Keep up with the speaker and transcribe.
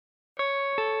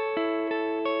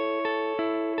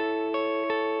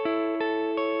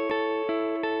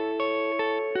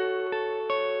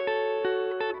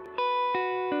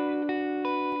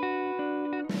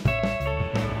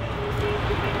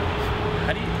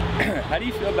How do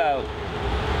you feel about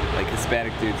like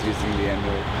Hispanic dudes using the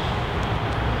N-word?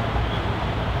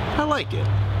 I like it.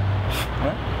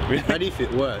 What? Really? How do you feel?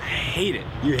 What? I hate it.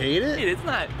 You hate it? Dude, it's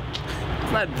not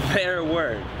their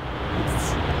word.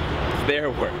 It's their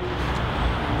word.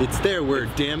 It's their word,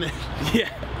 damn it. Yeah.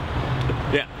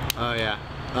 Yeah. Oh yeah.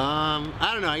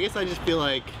 I don't know, I guess I just feel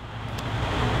like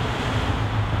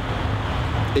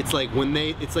it's like when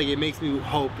it's like it makes me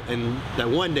hope and that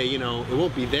one day, you know, it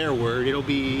won't be their word, it'll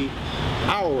be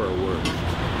our word.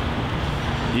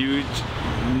 You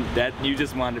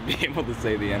just want to be able to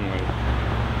say the N-word.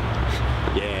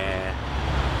 Yeah.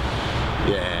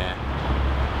 Yeah.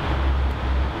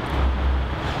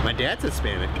 My dad's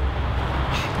Hispanic.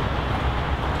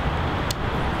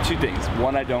 Two things.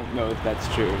 One, I don't know if that's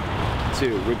true.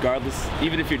 Two, regardless,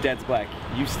 even if your dad's black,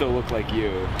 you still look like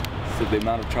you. So the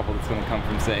amount of trouble that's going to come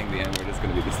from saying the N-word is going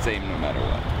to be the same no matter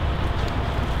what.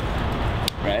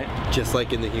 Right? Just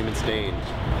like in The Human Stain.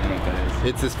 I don't know what that is.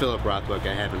 It's this Philip Roth book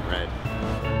I haven't read.